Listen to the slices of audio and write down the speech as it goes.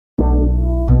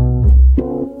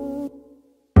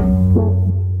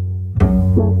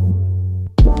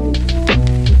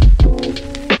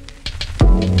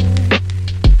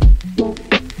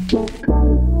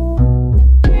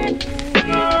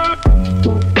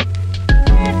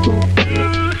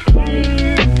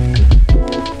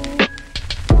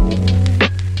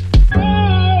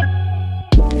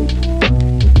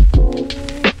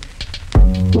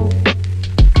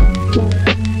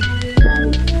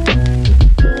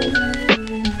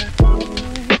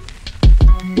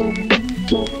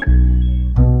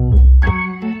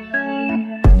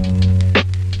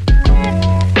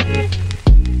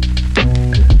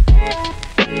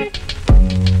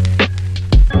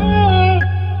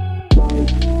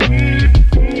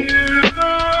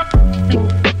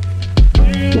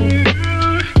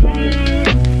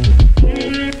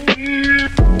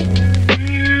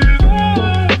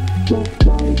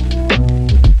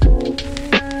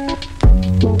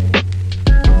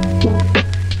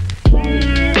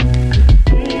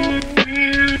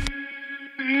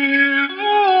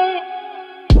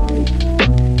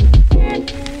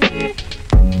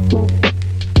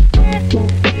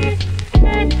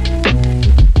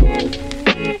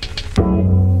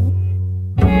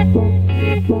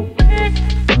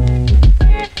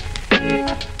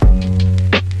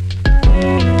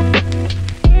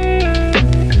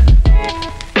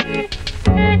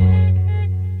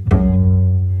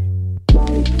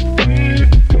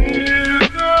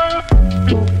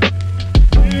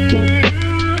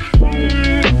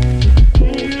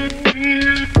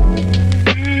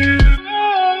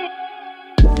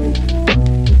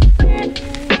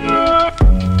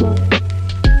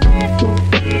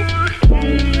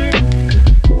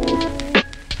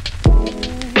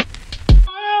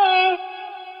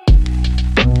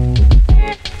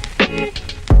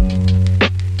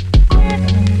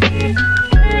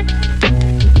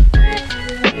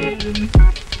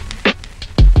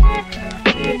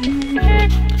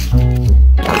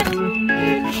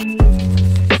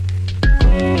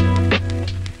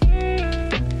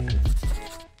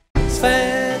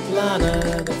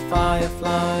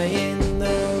Firefly in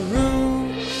the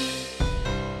room.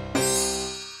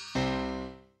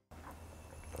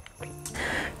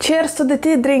 Cheers to the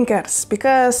tea drinkers,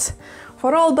 because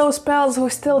for all those pals who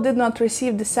still did not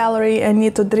receive the salary and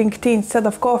need to drink tea instead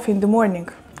of coffee in the morning.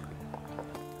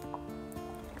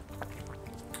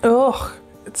 Ugh,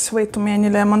 it's way too many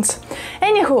lemons.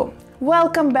 Anywho,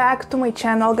 welcome back to my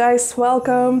channel, guys.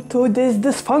 Welcome to this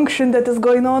dysfunction that is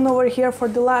going on over here for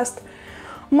the last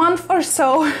month or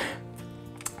so.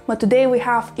 But today we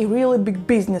have a really big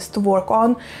business to work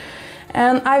on.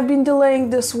 And I've been delaying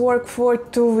this work for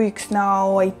 2 weeks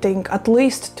now, I think, at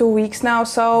least 2 weeks now,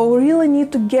 so we really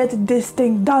need to get this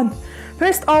thing done.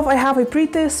 First off, I have a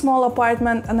pretty small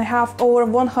apartment and I have over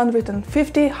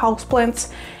 150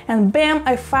 houseplants, and bam,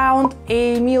 I found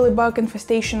a mealybug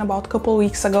infestation about a couple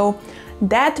weeks ago.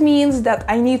 That means that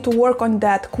I need to work on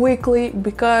that quickly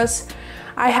because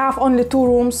I have only 2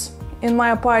 rooms in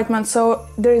my apartment, so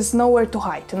there is nowhere to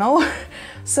hide, you know?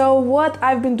 So what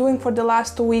I've been doing for the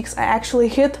last 2 weeks, I actually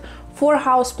hit 4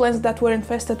 houseplants that were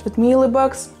infested with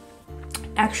mealybugs.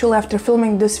 Actually, after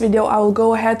filming this video, I will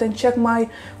go ahead and check my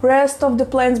rest of the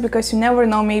plants because you never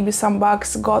know, maybe some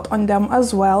bugs got on them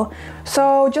as well.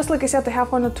 So just like I said, I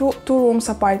have only two rooms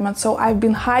apartment, so I've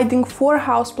been hiding 4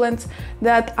 houseplants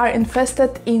that are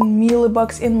infested in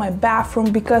mealybugs in my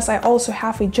bathroom because I also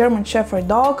have a German Shepherd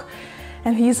dog.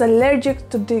 And he's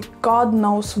allergic to the god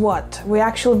knows what. We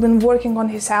actually been working on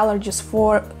his allergies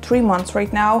for 3 months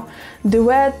right now. The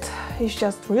vet is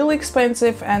just really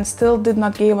expensive and still did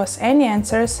not give us any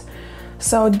answers.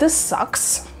 So this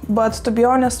sucks. But to be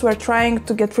honest, we're trying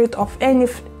to get rid of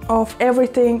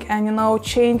everything and, you know,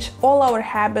 change all our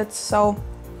habits. So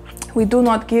we do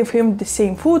not give him the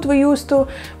same food we used to.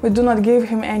 We do not give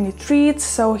him any treats.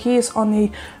 So he is on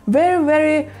a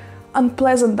very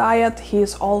unpleasant diet. He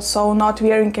is also not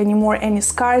wearing anymore any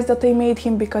scarves that I made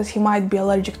him because he might be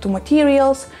allergic to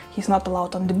materials. He's not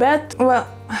allowed on the bed. Well,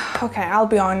 okay, I'll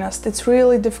be honest, it's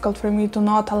really difficult for me to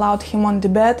not allow him on the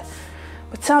bed,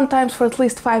 but sometimes for at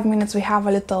least 5 minutes we have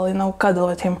a little, you know, cuddle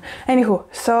with him. Anywho,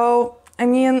 so I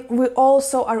mean, we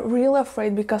also are really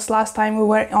afraid because last time we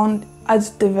were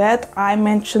at the vet, I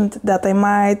mentioned that I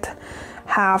might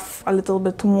have a little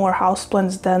bit more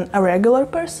houseplants than a regular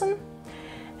person.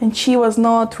 And she was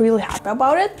not really happy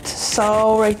about it.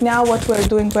 So right now what we're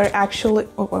doing, we're actually...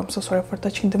 Oh, I'm so sorry for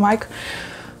touching the mic.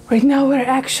 Right now we're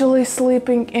actually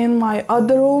sleeping in my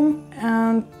other room.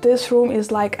 And this room is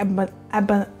like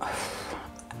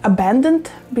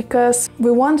abandoned because we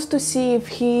want to see if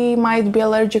he might be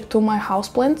allergic to my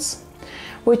houseplants.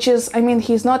 Which is, I mean,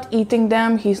 he's not eating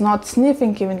them, he's not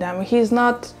sniffing even them, he's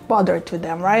not bothered with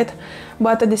them, right?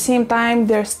 But at the same time,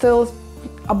 they're still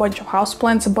a bunch of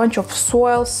houseplants, a bunch of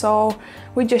soil, so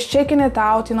we're just checking it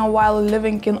out, you know, while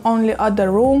living in only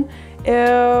other room,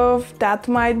 if that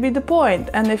might be the point.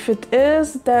 And if it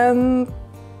is, then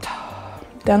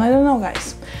I don't know,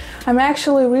 guys. I'm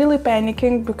actually really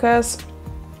panicking because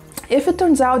if it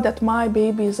turns out that my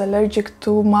baby is allergic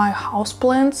to my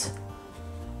houseplants,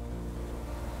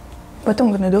 what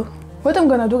I'm gonna do? What I'm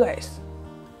gonna do, guys?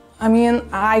 I mean,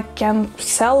 I can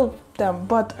sell them,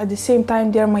 but at the same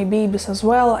time they're my babies as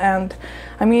well, and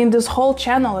I mean, this whole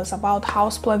channel is about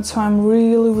houseplants, so I'm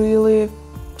really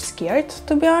scared,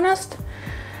 to be honest.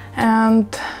 And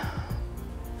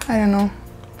I don't know,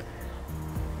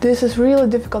 this is really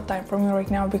difficult time for me right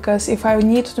now because if I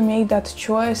need to make that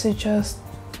choice, it just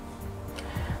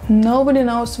nobody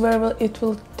knows where it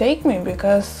will take me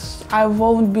because I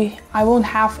won't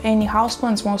have any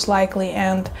houseplants most likely,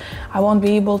 and I won't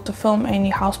be able to film any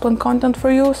houseplant content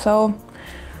for you, so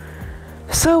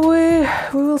we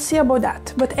will see about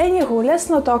that. But anywho, let's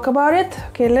not talk about it.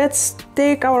 Okay, let's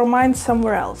take our minds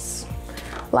somewhere else,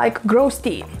 like gross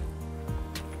tea.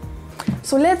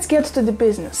 So let's get to the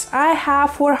business. I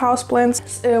have 4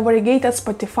 houseplants, variegated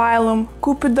Spathiphyllum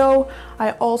Cupido.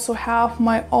 I also have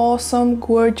my awesome,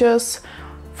 gorgeous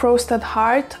frosted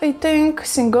heart, I think,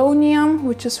 Syngonium,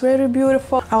 which is very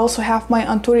beautiful. I also have my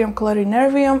Anthurium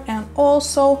clarinervium and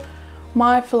also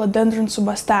my Philodendron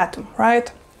subastatum,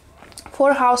 right?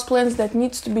 4 houseplants that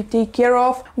needs to be taken care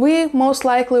of. We most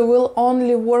likely will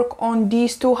only work on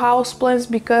these 2 houseplants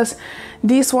because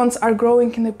these ones are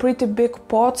growing in a pretty big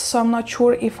pot, so I'm not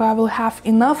sure if I will have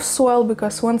enough soil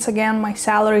because once again my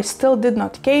salary still did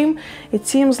not came. It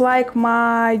seems like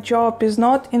my job is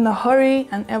not in a hurry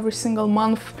and every single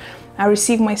month I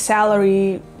receive my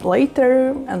salary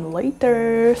later and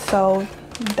later, so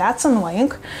that's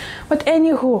annoying. But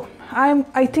anywho,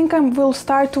 I think I will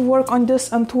start to work on this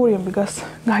Anthurium because,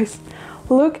 guys,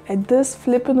 look at this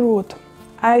flipping root.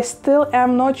 I still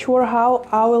am not sure how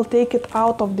I will take it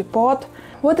out of the pot.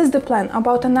 what is the plan?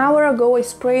 About an hour ago I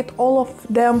sprayed all of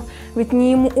them with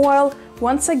neem oil.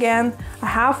 Once again, I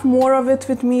have more of it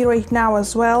with me right now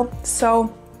as well.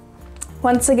 So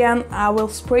once again, I will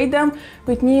spray them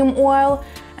with neem oil,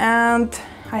 and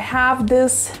I have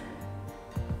this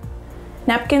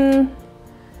napkin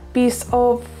piece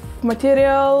of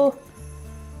material,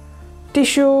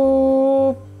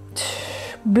 tissue,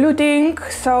 blue thing.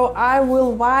 So I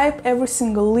will wipe every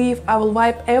single leaf, I will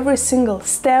wipe every single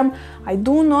stem. I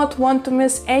do not want to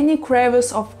miss any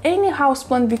crevice of any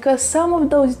houseplant, because some of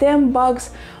those damn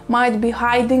bugs might be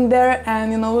hiding there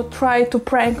and, you know, try to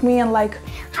prank me and like,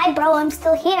 hi bro, I'm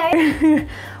still here.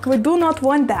 We do not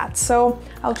want that. So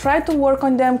I'll try to work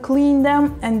on them, clean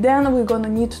them, and then we're gonna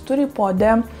need to repot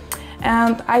them.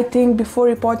 And I think before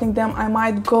repotting them, I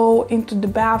might go into the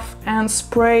bath and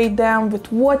spray them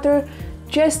with water,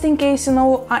 just in case, you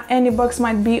know, any bugs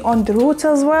might be on the roots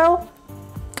as well.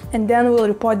 And then we'll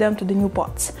repot them to the new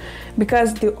pots,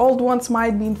 because the old ones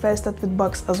might be infested with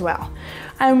bugs as well.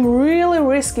 I'm really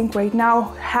risking right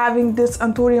now having this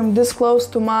anthurium this close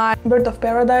to my bird of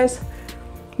paradise,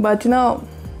 but you know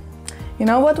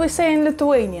what we say in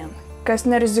Lithuanian, kas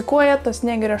nerizikuoja, tas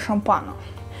negeria šampano.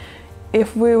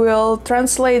 If we will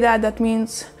translate that, that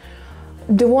means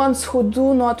the ones who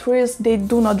do not risk, they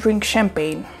do not drink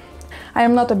champagne. I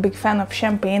am not a big fan of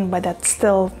champagne, but that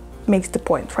still makes the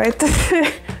point, right?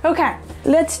 Okay,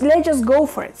 let's just go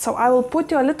for it. So I will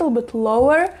put you a little bit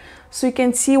lower so you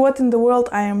can see what in the world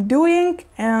I am doing,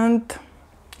 and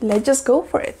let's just go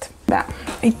for it. Yeah,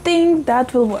 I think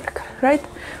that will work, right?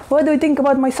 What do you think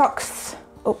about my socks?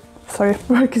 Oh, sorry,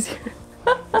 Mark is here.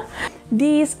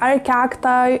 These are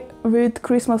cacti with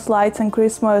Christmas lights and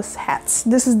Christmas hats.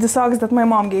 This is the socks that my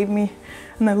mom gave me,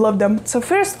 and I love them. So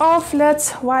first off,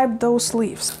 let's wipe those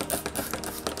leaves.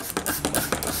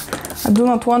 I do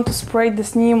not want to spray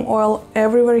this neem oil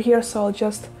everywhere here, so I'll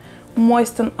just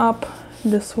moisten up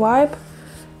this wipe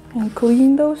and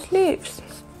clean those leaves.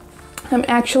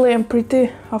 I'm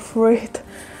pretty afraid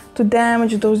to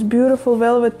damage those beautiful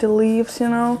velvety leaves, you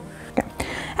know. Okay.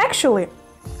 Actually,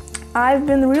 I've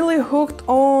been really hooked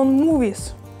on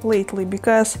movies lately,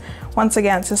 because once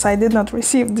again, since I did not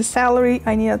receive the salary,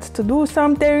 I needed to do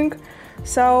something.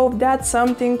 So that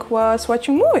something was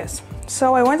watching movies.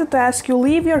 So I wanted to ask you,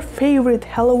 leave your favorite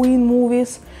Halloween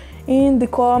movies in the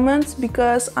comments,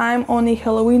 because I'm on a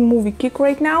Halloween movie kick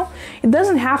right now. It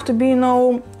doesn't have to be, you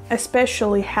know,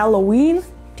 especially Halloween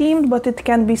themed, but it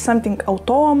can be something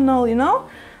autumnal, you know,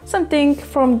 something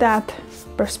from that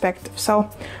perspective. So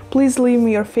please leave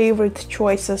me your favorite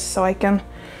choices so I can,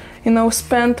 you know,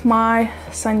 spend my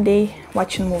Sunday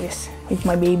watching movies with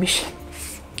my babies.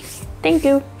 Thank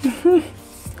you.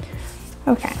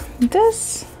 Okay,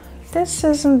 this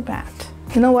isn't bad.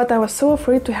 You know what, I was so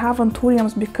afraid to have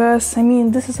anthuriums, because I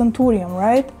mean, this is anthurium,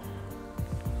 right?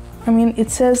 I mean, it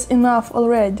says enough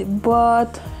already,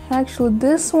 but actually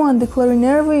this one, the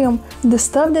clarinervium, the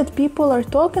stuff that people are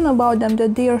talking about them,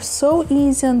 that they are so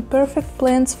easy and perfect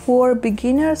plants for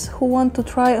beginners who want to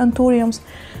try anthuriums.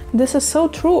 This is so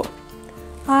true.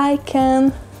 I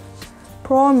can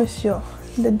promise you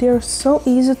that they are so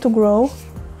easy to grow.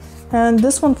 And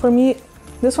this one for me,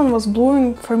 this one was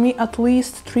blooming for me at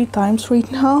least 3 times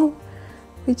right now,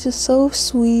 which is so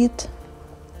sweet.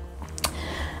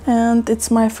 And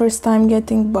it's my first time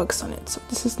getting bugs on it, so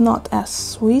this is not as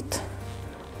sweet.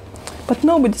 But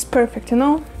nobody's perfect, you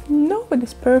know?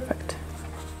 Nobody's perfect.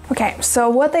 Okay, so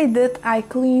what I did, I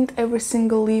cleaned every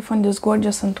single leaf on this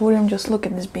gorgeous anthurium. Just look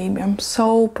at this baby, I'm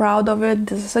so proud of it.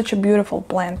 This is such a beautiful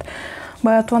plant.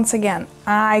 But once again,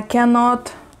 I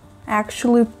cannot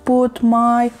actually put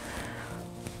my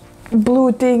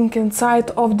blue thing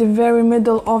inside of the very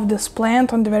middle of this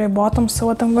plant, on the very bottom. So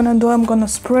what I'm gonna do, I'm gonna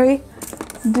spray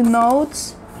the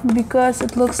nodes, because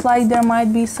it looks like there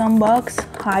might be some bugs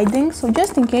hiding. So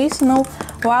just in case, you know,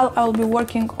 while I'll be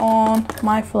working on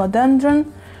my philodendron,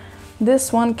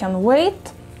 this one can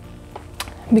wait,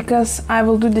 because I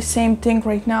will do the same thing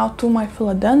right now to my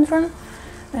philodendron,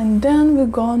 and then we're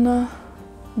gonna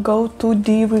go to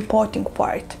the repotting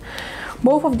part.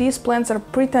 Both of these plants are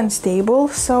pretty unstable,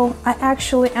 so I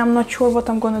actually am not sure what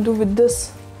I'm gonna do with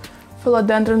this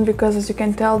philodendron, because as you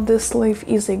can tell, this leaf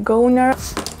is a goner.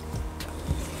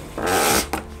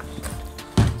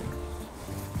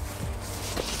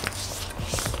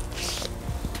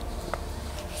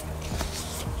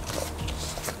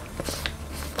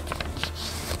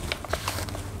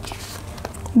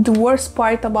 The worst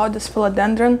part about this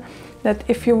philodendron, that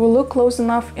if you will look close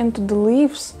enough into the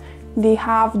leaves, they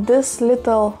have this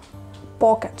little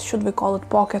pocket, should we call it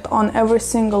pocket, on every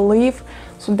single leaf.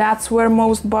 So that's where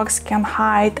most bugs can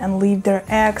hide and leave their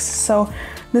eggs. So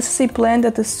This is a plant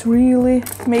that is really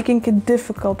making it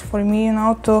difficult for me, you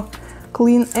know, to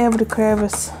clean every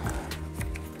crevice.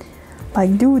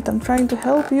 Like, dude, I'm trying to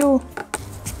help you.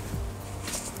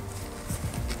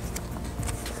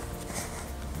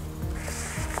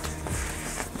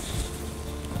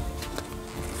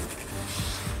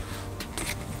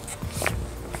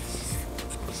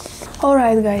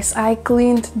 Alright guys, I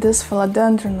cleaned this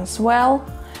philodendron as well,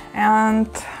 and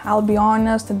I'll be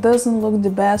honest, it doesn't look the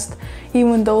best,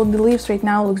 even though the leaves right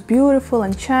now looks beautiful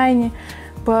and shiny,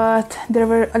 but there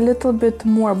were a little bit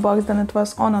more bugs than it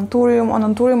was on Anthurium. On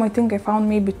Anthurium I think I found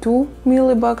maybe 2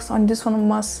 mealybugs, on this one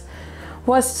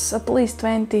was at least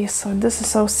 20, so this is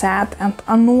so sad and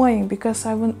annoying because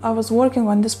I was working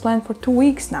on this plant for 2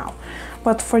 weeks now.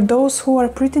 But for those who are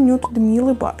pretty new to the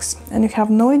mealybugs and you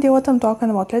have no idea what I'm talking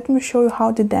about, let me show you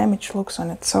how the damage looks on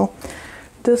it. So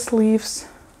these leaves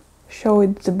show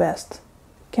it the best.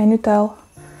 Can you tell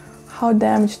how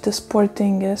damaged this poor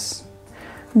thing is?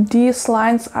 These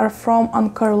lines are from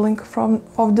uncurling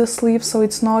of this leaf, so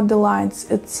it's not the lines,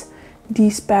 it's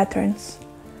these patterns.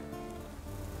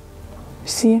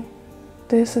 See,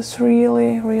 this is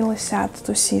really sad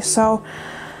to see. So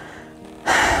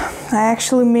I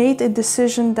actually made a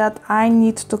decision that I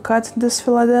need to cut this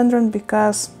philodendron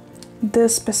because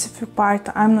this specific part,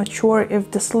 I'm not sure if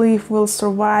this leaf will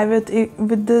survive it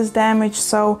with this damage,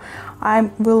 so I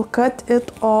will cut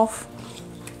it off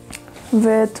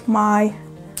with my,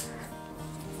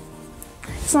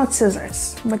 it's not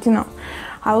scissors, but you know,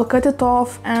 I will cut it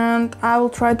off and I will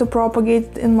try to propagate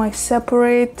it in my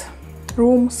separate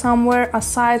room somewhere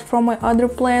aside from my other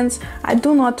plants. I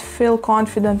do not feel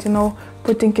confident, you know,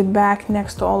 putting it back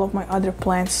next to all of my other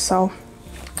plants. So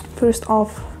first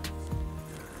off,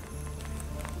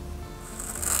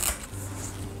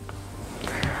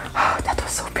 oh, that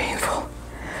was so painful.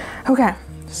 Okay,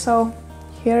 so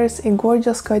here is a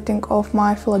gorgeous cutting of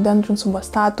my Philodendron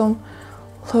subastatum.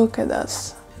 Look at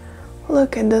this.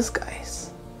 Look at this, guys.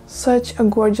 Such a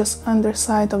gorgeous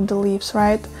underside of the leaves,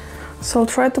 right? So I'll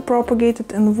try to propagate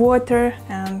it in water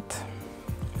and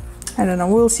I don't know,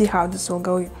 we'll see how this will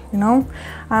go, you know.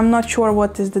 I'm not sure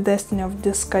what is the destiny of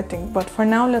this cutting, but for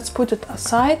now let's put it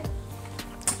aside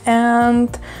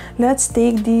and let's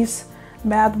take these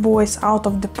bad boys out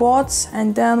of the pots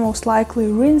and then most likely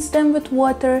rinse them with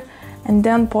water and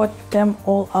then pot them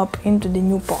all up into the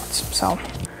new pots. So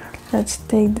let's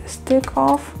take the stick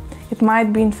off. It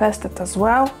might be infested as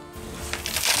well.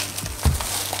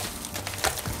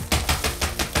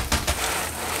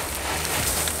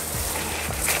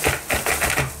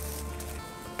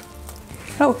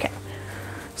 Okay,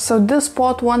 so this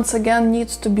pot once again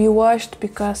needs to be washed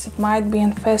because it might be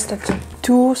infested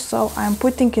too, so I'm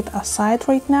putting it aside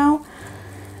right now.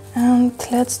 And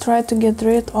let's try to get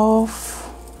rid of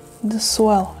the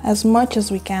soil as much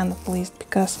as we can, at least,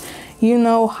 because you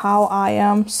know how I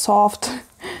am soft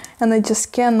and I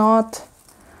just cannot,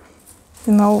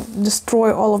 you know,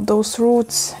 destroy all of those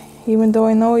roots, even though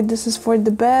I know this is for the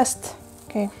best.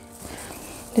 Okay,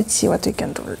 let's see what we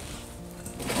can do.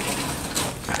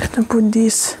 Let me put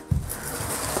these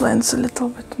plants a little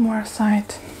bit more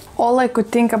aside. All I could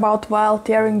think about while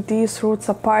tearing these roots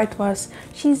apart was,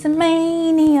 she's a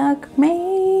maniac,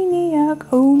 maniac,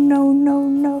 oh no, no,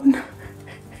 no, no.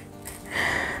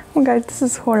 Oh god, this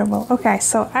is horrible. Okay,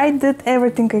 so I did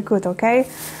everything I could, okay?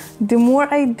 The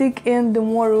more I dig in, the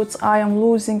more roots I am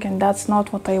losing, and that's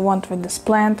not what I want with this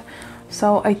plant.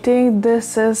 So I think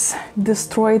this is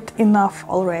destroyed enough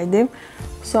already.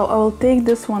 So I will take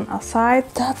this one aside.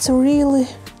 That's a really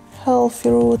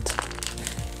healthy root.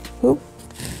 Oop.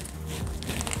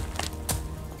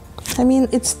 I mean,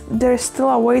 there's still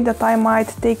a way that I might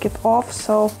take it off,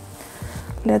 so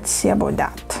let's see about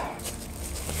that.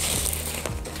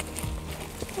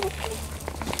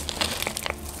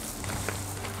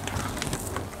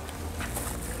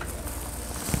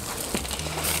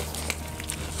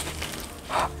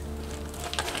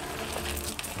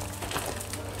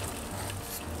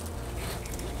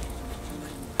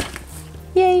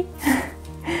 Yay!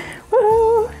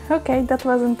 Woohoo! Okay, that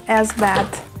wasn't as bad.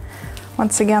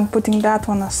 Once again, putting that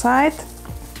one aside.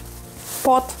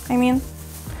 Pot, I mean.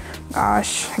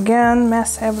 Gosh, again,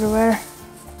 mess everywhere.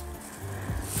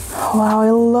 Wow, I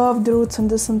love the roots in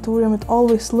this Anthurium. It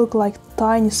always look like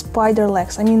tiny spider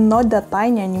legs. I mean, not that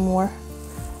tiny anymore.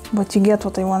 But you get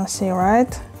what I want to say,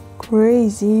 right?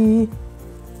 Crazy.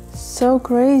 So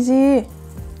crazy.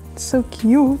 It's so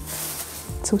cute.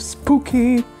 It's so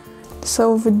spooky.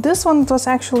 So with this one, it was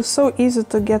actually so easy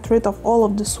to get rid of all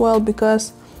of the soil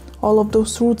because all of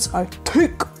those roots are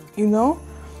thick, you know?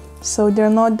 So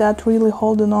they're not that really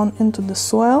holding on into the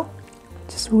soil,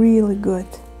 which is really good.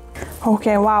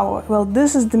 Okay, wow, well,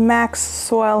 this is the max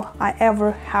soil I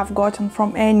ever have gotten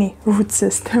from any root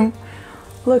system.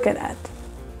 Look at that.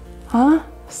 Huh?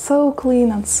 So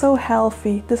clean and so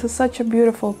healthy. This is such a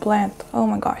beautiful plant. Oh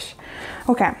my gosh.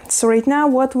 Okay, so right now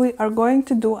what we are going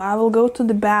to do, I will go to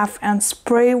the bath and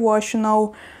spray wash, you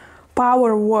know,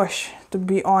 power wash, to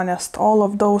be honest, all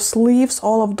of those leaves,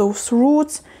 all of those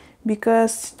roots,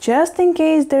 because just in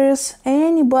case there is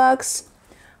any bugs,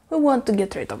 we want to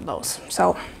get rid of those.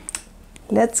 So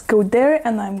let's go there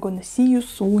and I'm gonna see you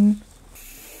soon.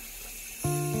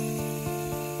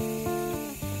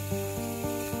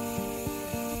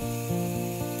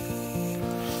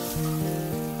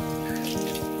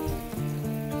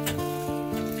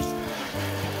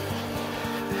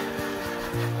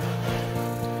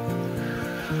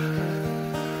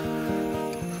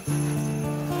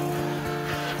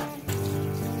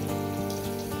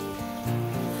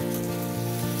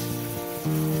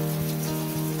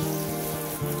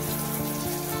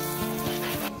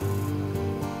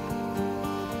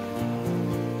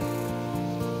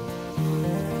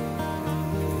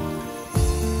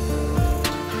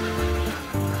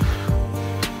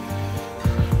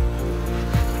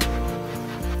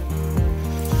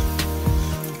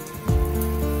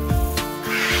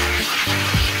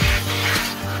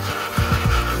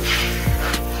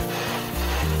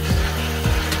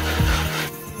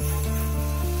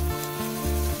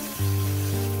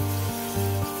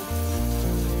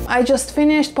 I just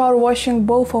finished power washing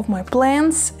both of my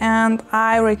plants, and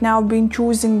I right now been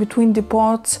choosing between the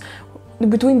pots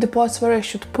where I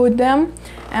should put them.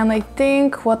 And I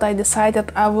think what I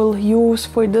decided I will use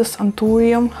for this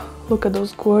anthurium, look at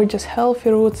those gorgeous healthy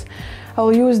roots, I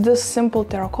will use this simple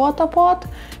terracotta pot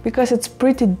because it's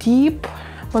pretty deep,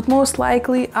 but most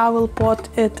likely I will put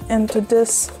it into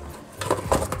this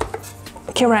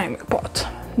ceramic pot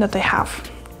that I have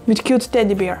with cute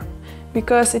teddy bear,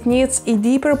 because it needs a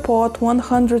deeper pot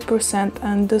 100%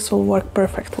 and this will work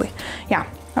perfectly. Yeah,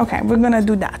 okay, we're gonna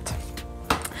do that.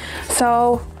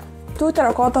 So 2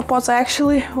 terracotta pots. I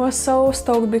actually was so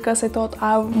stoked because I thought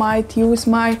I might use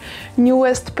my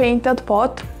newest painted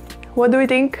pot. What do we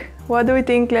think? What do we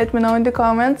think? Let me know in the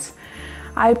comments.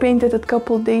 I painted it a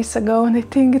couple days ago and I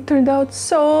think it turned out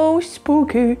so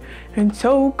spooky and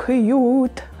so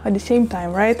cute at the same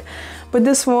time, right? But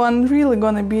this one really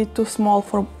gonna be too small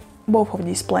for both of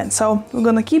these plants, so we're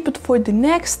gonna keep it for the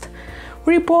next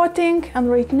repotting. And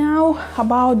right now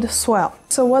about the soil.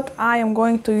 So what I am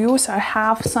going to use, I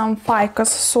have some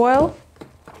ficus soil,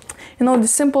 you know, the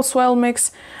simple soil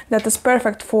mix that is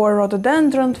perfect for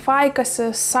rhododendron,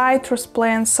 ficuses, citrus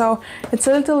plants. So it's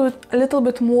a little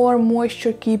bit more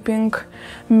moisture keeping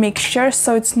mixture,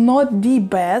 so it's not the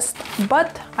best.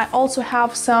 But I also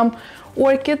have some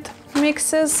orchid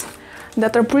mixes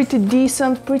that are pretty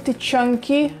decent, pretty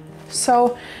chunky.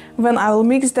 So when I will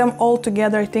mix them all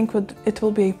together, I think it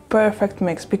will be a perfect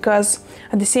mix, because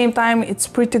at the same time it's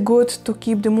pretty good to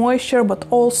keep the moisture, but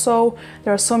also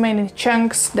there are so many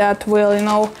chunks that will, you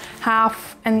know,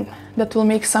 have, and that will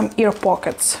make some ear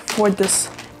pockets for this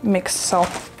mix. So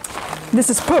this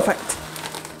is perfect.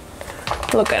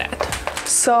 Look at it.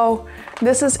 So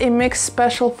this is a mix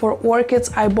special for orchids.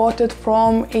 I bought it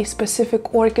from a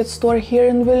specific orchid store here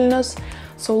in Vilnius.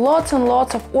 So lots and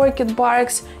lots of orchid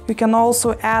barks. You can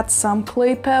also add some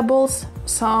clay pebbles,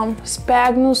 some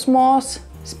sphagnum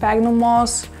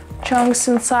moss chunks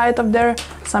inside of there,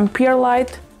 some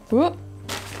perlite,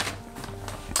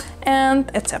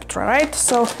 and etc. Right?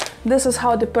 So this is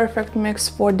how the perfect mix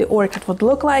for the orchid would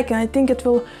look like, and I think it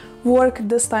will work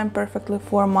this time perfectly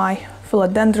for my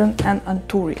philodendron and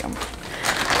anthurium.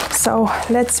 So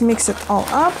let's mix it all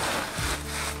up.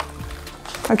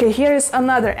 Okay, here is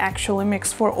another actually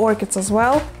mix for orchids as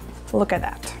well. Look at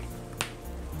that.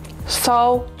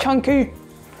 So chunky.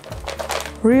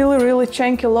 Really, really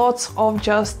chunky, lots of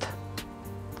just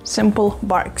simple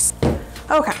barks.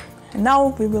 Okay, and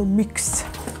now we will mix.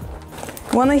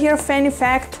 Wanna hear a funny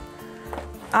fact?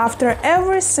 After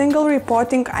every single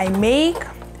repotting I make,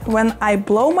 when I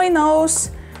blow my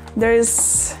nose, there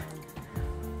is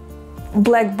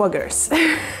black boogers.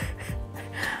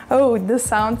 Oh, this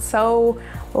sounds so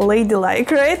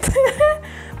ladylike, right?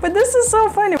 But this is so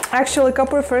funny. Actually, a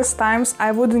couple of first times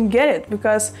I wouldn't get it,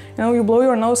 because, you know, you blow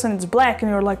your nose and it's black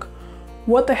and you're like,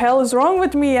 what the hell is wrong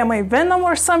with me? Am I venom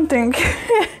or something?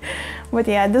 But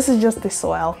yeah, this is just the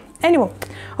soil. Anyway,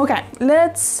 okay,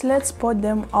 let's pot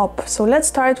them up. So let's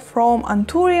start from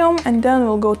anthurium and then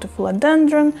we'll go to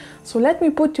philodendron. So let me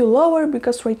put you lower,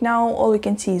 because right now all you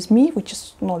can see is me, which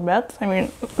is not bad. I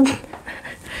mean,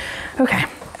 okay.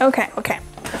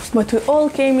 But we all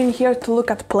came in here to look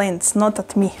at plants, not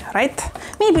at me, right?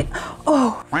 Maybe,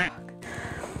 oh,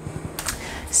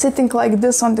 Sitting like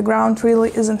this on the ground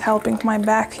really isn't helping my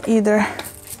back either.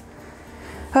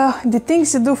 The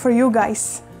things you do for you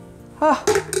guys.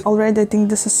 Already I think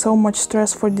this is so much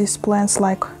stress for these plants,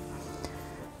 like,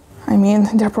 I mean,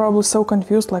 they're probably so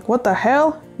confused, like, what the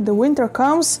hell? The winter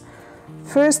comes,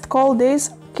 first cold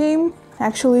days came,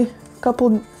 actually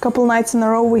couple nights in a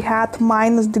row we had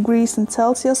 -degrees in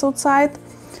Celsius outside,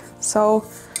 so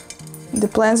the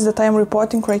plants that I'm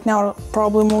reporting right now are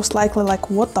probably most likely like,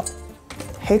 what the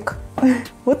heck?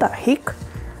 What the heck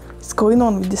is going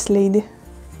on with this lady?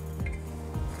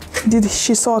 Did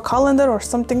she saw a calendar or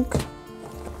something?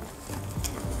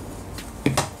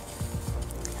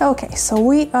 Okay, so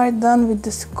we are done with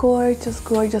this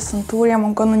gorgeous anthurium.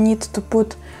 I'm gonna need to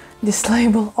put this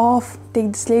label off,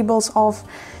 take these labels off,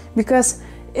 because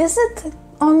is it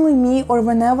only me, or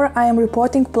whenever I am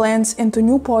reporting plants into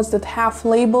new pots that have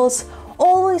labels,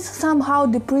 always somehow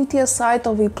the prettiest side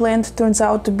of a plant turns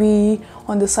out to be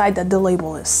on the side that the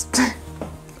label is?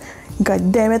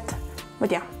 God damn it.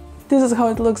 But yeah, this is how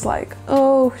it looks like.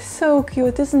 Oh, so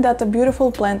cute. Isn't that a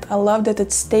beautiful plant? I love that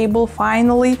it's stable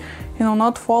finally, you know,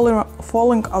 not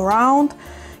falling around.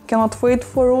 Cannot wait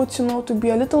for roots, you know, to be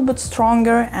a little bit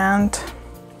stronger, and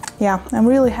yeah, I'm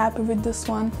really happy with this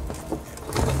one.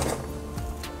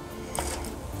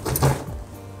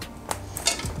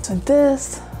 So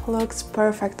this looks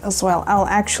perfect as well. I'll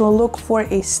actually look for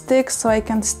a stick so I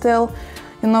can still,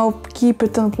 you know, keep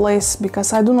it in place,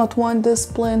 because I do not want this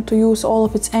plant to use all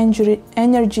of its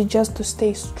energy just to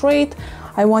stay straight.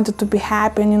 I want it to be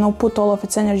happy and, you know, put all of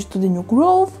its energy to the new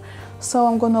growth. So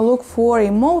I'm gonna look for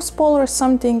a moss pole or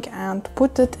something and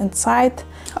put it inside.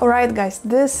 Alright guys,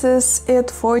 this is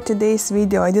it for today's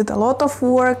video. I did a lot of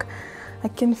work. I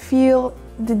can feel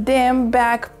the damn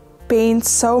back pain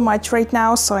so much right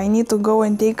now, so I need to go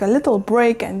and take a little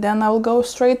break, and then I'll go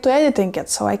straight to editing it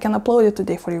so I can upload it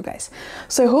today for you guys.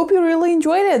 So I hope you really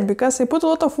enjoyed it, because I put a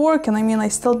lot of work, and I mean, I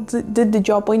still did the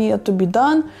job I needed to be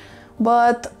done.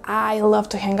 But I love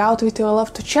to hang out with you, I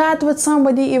love to chat with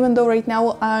somebody, even though right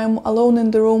now I'm alone in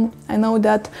the room. I know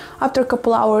that after a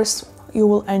couple hours you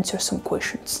will answer some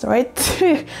questions, right?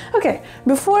 Okay,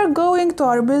 before going to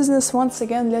our business, once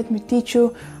again, let me teach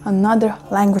you another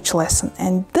language lesson.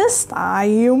 And this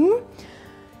time...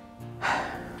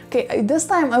 Okay, this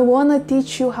time I wanna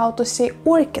teach you how to say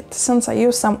orchid. Since I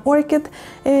use some orchid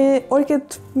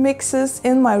mixes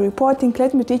in my reporting,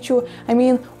 let me teach you. I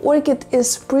mean, orchid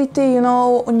is pretty, you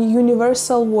know, a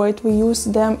universal word. We use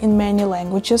them in many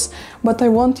languages, but I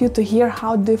want you to hear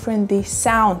how different they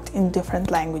sound in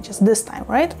different languages this time,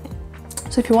 right?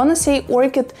 So if you wanna say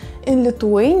orchid in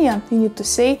Lithuanian, you need to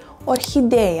say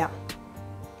orchidėja.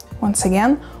 Once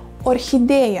again,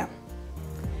 orchidėja.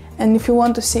 And if you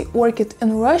want to say orchid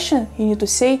in Russian, you need to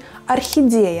say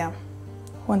orchidėja.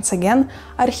 Once again,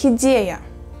 orchidėja.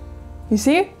 You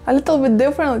see? A little bit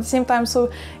different at the same time,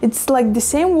 so it's like the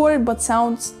same word but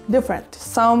sounds different.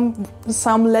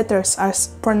 Some letters are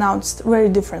pronounced very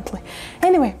differently.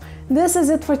 Anyway, this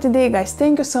is it for today, guys.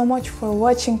 Thank you so much for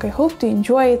watching. I hope to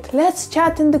enjoy it. Let's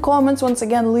chat in the comments. Once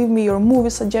again, leave me your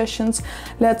movie suggestions.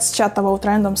 Let's chat about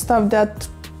random stuff that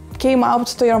came out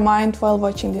to your mind while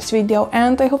watching this video,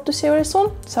 and I hope to see you very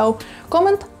soon. So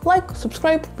comment, like,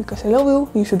 subscribe, because I love you.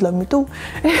 You should love me too.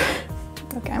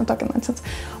 Okay, I'm talking nonsense.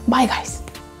 Bye guys.